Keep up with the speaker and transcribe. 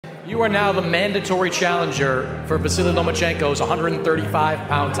You are now the mandatory challenger for Vasyl Lomachenko's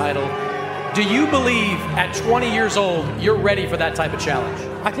 135-pound title. Do you believe at 20 years old you're ready for that type of challenge?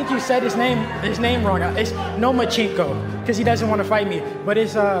 I think you said his name wrong. It's Lomachenko because he doesn't want to fight me. But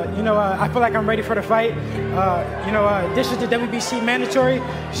it's I feel like I'm ready for the fight. This is the WBC mandatory.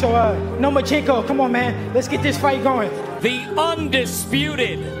 So Lomachenko, come on, man, let's get this fight going. The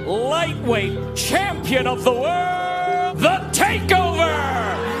undisputed lightweight champion of the world, the takeover,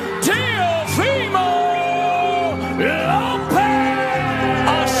 Devin.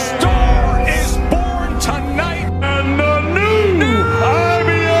 A star is born tonight, and the new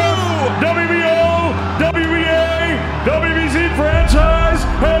IBF, WBO, WBA, WBC franchise,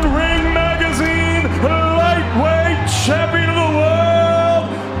 and Ring Magazine lightweight champion of the world,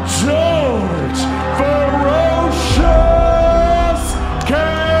 George Ferocious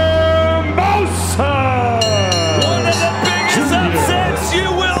Cambosa. One of the biggest upsets you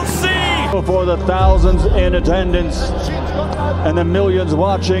will see. For the thousands in attendance and the millions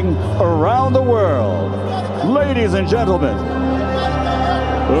watching around the world, ladies and gentlemen,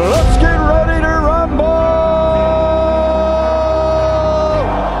 let's get ready to rumble!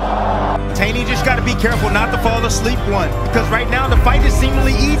 Haney just got to be careful not to fall asleep because right now the fight is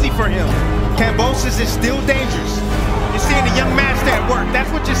seemingly easy for him. Cambosa is still dangerous. You're seeing a young master at work.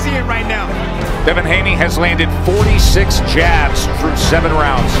 That's what you're seeing right now. Devin Haney has landed 46 jabs through 7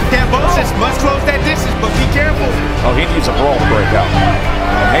 rounds. Cambosa must close that distance, but be careful. Oh, he needs a brawl to break out.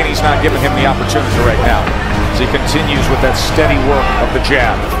 And Haney's not giving him the opportunity right now, as he continues with that steady work of the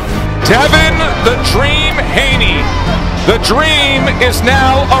jab. Devin the Dream Haney. The dream is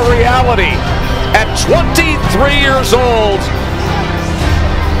now a reality. At 23 years old,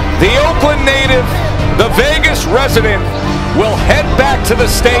 the Oakland native, the Vegas resident, will head back to the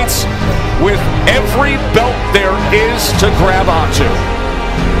States with every belt there is to grab onto.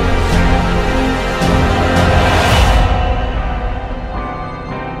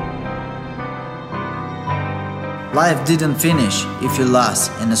 Life didn't finish if you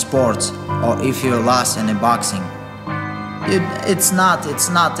lost in the sports or if you lost in the boxing. It's not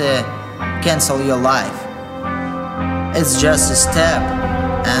a cancel your life. It's just a step,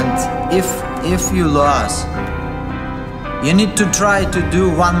 and if you lost, you need to try to do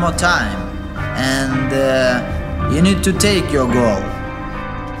one more time, and you need to take your goal.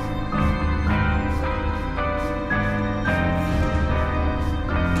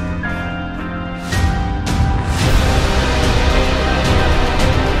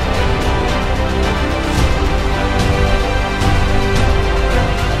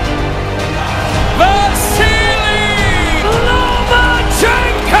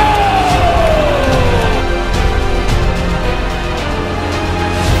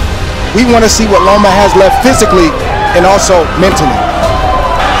 We want to see what Loma has left physically and also mentally.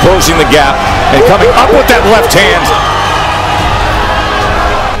 Closing the gap and coming up with that left hand.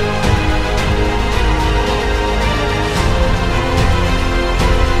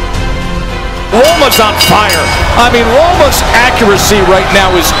 Loma's on fire. I mean, Loma's accuracy right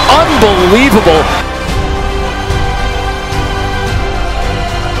now is unbelievable.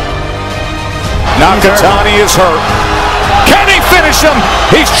 Nakatani is hurt. Can he finish him?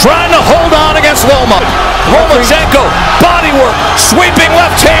 He's trying to hold on against Loma. Lomachenko, bodywork, sweeping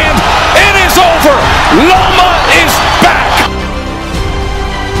left hand. It is over. Loma is back.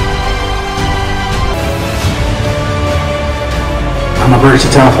 I'm a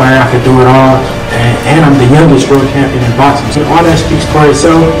versatile fighter. I can do it all. And I'm the youngest world champion in boxing. So all that speaks for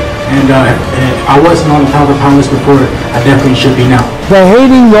itself. And if I wasn't on the pound list before, I definitely should be now. The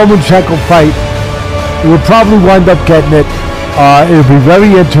Haney-Lomachenko fight, we'll probably wind up getting it. It'll be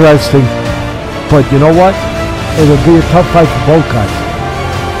very interesting, but you know what? It'll be a tough fight for both guys.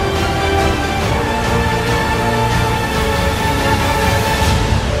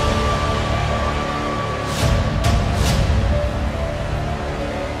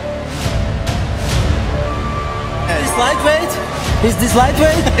 Is lightweight? Is this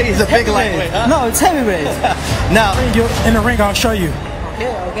lightweight? He's a big lightweight, huh? No, it's heavyweight. Now, you're in the ring, I'll show you.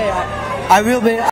 Okay, I will be.